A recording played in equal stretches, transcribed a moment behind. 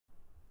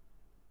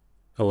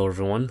Hello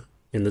everyone.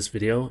 In this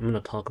video, I'm going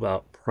to talk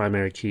about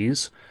primary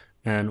keys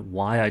and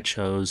why I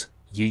chose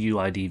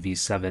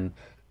UUIDv7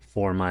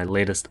 for my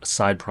latest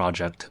side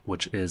project,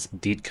 which is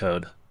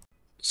DeetCode.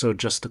 So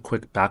just a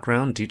quick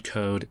background,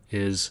 DeetCode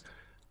is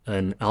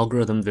an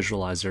algorithm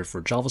visualizer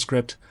for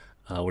JavaScript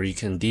where you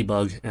can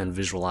debug and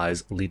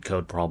visualize leet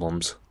code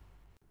problems.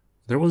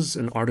 There was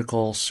an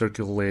article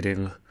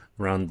circulating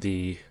around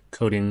the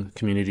coding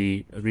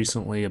community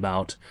recently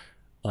about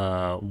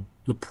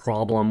the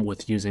problem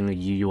with using a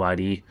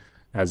UUID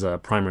as a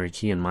primary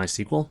key in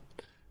MySQL.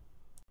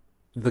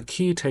 The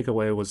key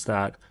takeaway was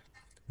that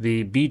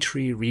the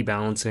B-tree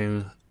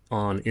rebalancing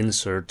on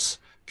inserts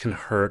can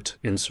hurt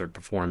insert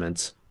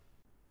performance.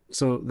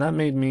 So that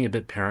made me a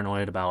bit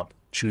paranoid about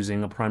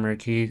choosing a primary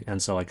key,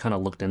 and so I kind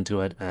of looked into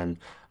it, and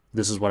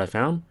this is what I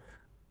found.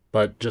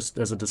 But just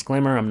as a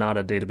disclaimer, I'm not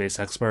a database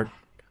expert,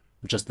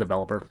 I'm just a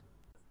developer.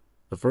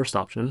 The first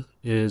option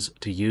is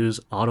to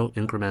use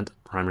auto-increment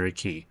primary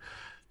key.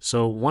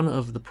 So one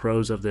of the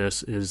pros of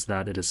this is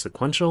that it is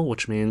sequential,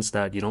 which means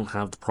that you don't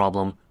have the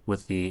problem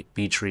with the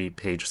B-tree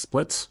page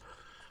splits.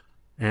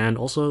 And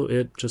also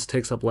it just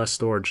takes up less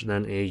storage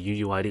than a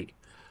UUID.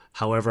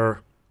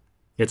 However,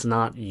 it's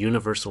not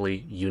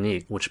universally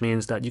unique, which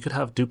means that you could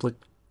have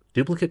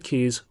duplicate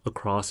keys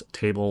across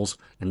tables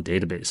and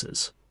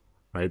databases,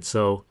 right?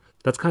 So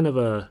that's kind of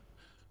a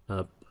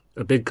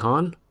big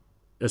con,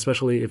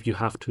 especially if you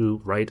have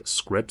to write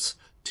scripts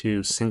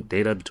to sync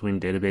data between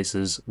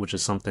databases, which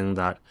is something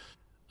that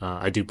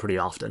I do pretty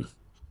often.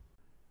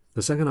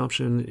 The second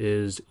option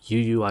is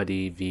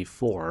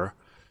UUIDv4,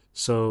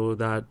 so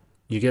that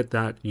you get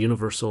that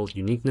universal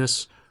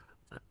uniqueness.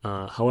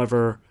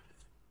 However,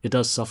 it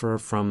does suffer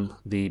from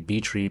the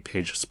B-tree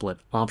page split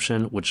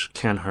option, which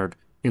can hurt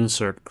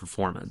insert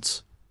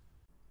performance.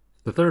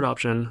 The third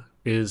option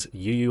is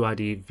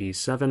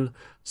UUIDv7,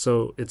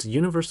 so it's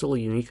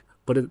universally unique,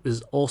 but it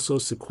is also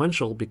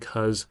sequential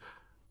because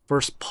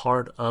first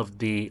part of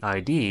the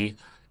ID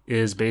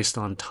is based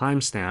on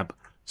timestamp,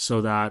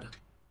 so that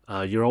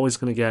you're always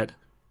going to get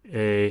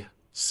a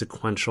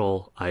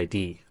sequential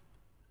ID,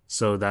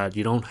 so that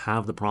you don't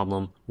have the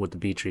problem with the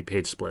B-tree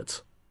page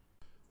splits.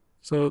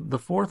 So the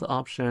fourth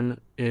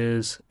option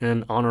is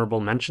an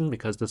honorable mention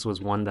because this was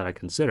one that I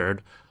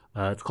considered.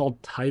 It's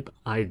called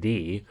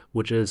TypeID,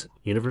 which is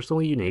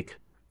universally unique,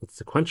 it's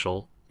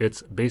sequential,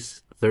 it's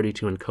base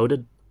 32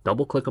 encoded,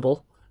 double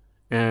clickable,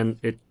 and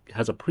it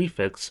has a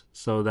prefix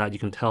so that you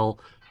can tell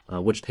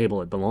which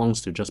table it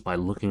belongs to just by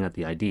looking at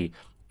the ID.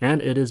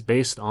 And it is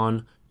based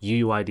on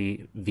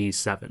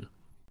UUIDv7.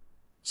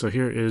 So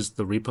here is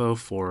the repo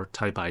for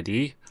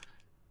TypeID.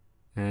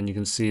 And you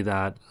can see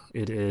that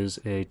it is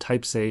a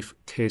type-safe,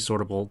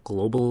 k-sortable,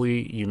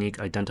 globally unique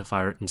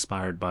identifier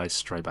inspired by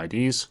Stripe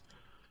IDs.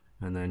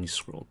 And then you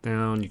scroll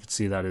down, you can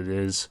see that it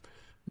is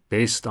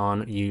based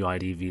on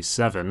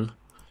UUIDv7,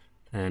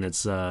 and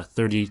it's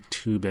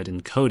 32-bit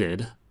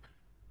encoded,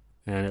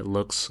 and it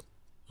looks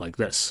like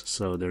this.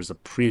 So there's a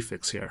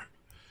prefix here.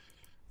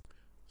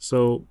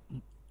 So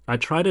I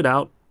tried it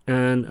out,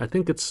 and I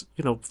think it's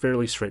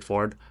fairly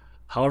straightforward.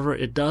 However,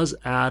 it does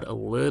add a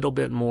little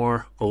bit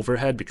more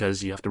overhead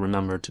because you have to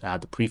remember to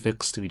add the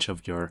prefix to each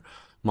of your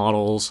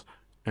models.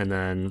 And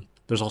then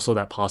there's also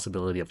that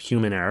possibility of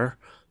human error.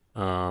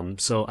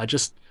 So I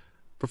just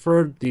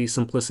preferred the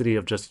simplicity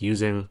of just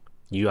using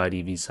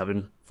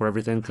UUIDv7 for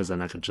everything, because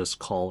then I could just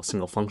call a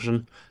single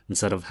function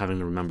instead of having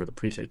to remember the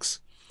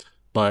prefix.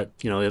 But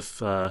if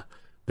the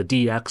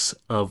DX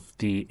of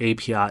the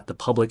API, the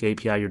public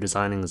API you're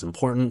designing is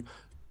important,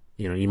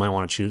 you might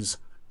want to choose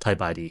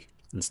TypeID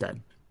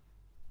instead.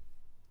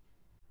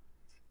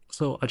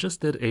 So I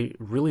just did a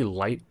really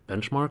light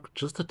benchmark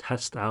just to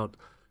test out,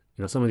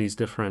 some of these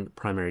different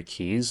primary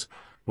keys,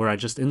 where I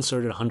just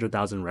inserted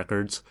 100,000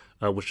 records,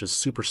 which is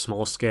super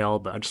small scale,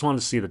 but I just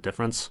wanted to see the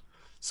difference.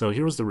 So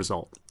here was the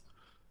result.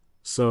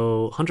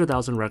 So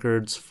 100,000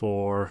 records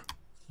for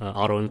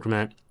auto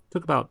increment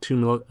took about 2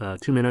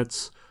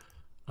 minutes.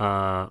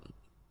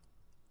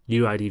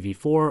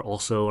 UUIDv4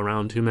 also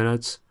around 2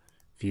 minutes.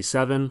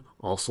 V7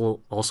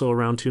 also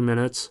around 2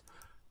 minutes,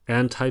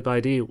 and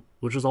TypeID,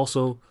 which is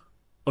also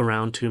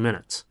around 2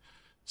 minutes.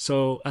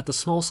 So at the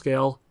small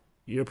scale,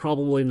 you're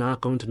probably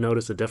not going to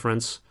notice a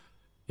difference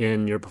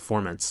in your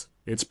performance.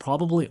 It's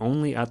probably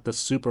only at the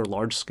super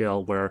large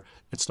scale where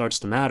it starts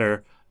to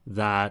matter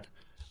that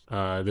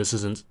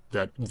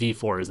that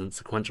V4 isn't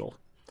sequential.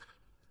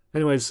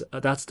 Anyways,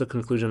 that's the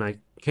conclusion I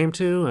came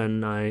to,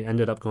 and I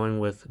ended up going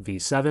with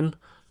V7.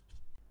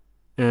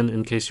 And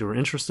in case you were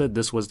interested,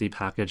 this was the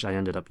package I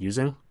ended up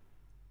using.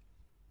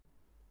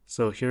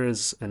 So here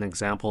is an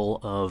example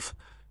of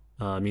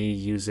me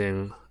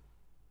using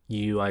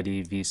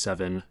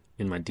UUIDv7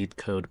 in my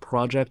DeetCode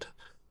project.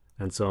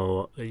 And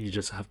so you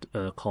just have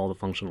to call the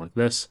function like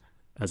this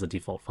as a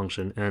default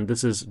function. And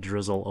this is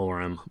drizzle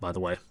ORM, by the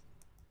way.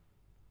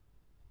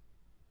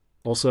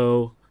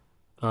 Also,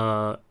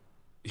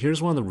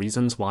 here's one of the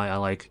reasons why I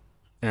like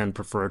and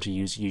prefer to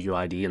use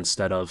UUID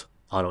instead of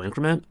auto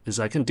increment is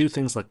I can do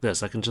things like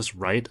this. I can just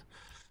write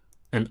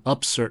an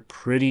upsert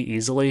pretty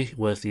easily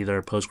with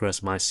either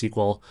Postgres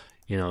MySQL.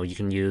 You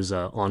can use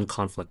on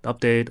conflict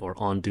update or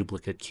on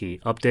duplicate key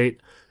update,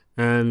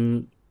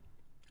 and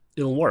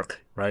it'll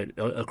work, right,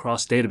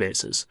 across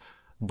databases.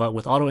 But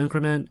with auto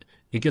increment,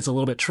 it gets a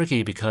little bit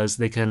tricky because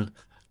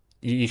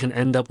you can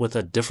end up with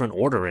a different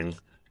ordering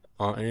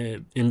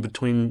in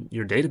between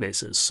your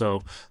databases.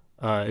 So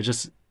it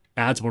just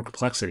adds more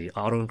complexity.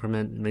 Auto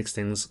increment makes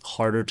things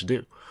harder to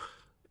do.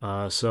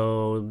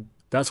 So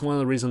that's one of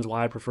the reasons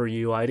why I prefer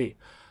UUID.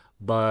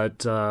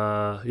 But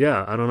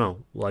yeah, I don't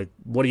know. Like,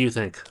 what do you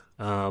think?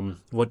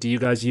 What do you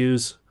guys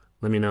use?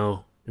 Let me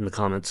know in the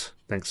comments.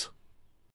 Thanks.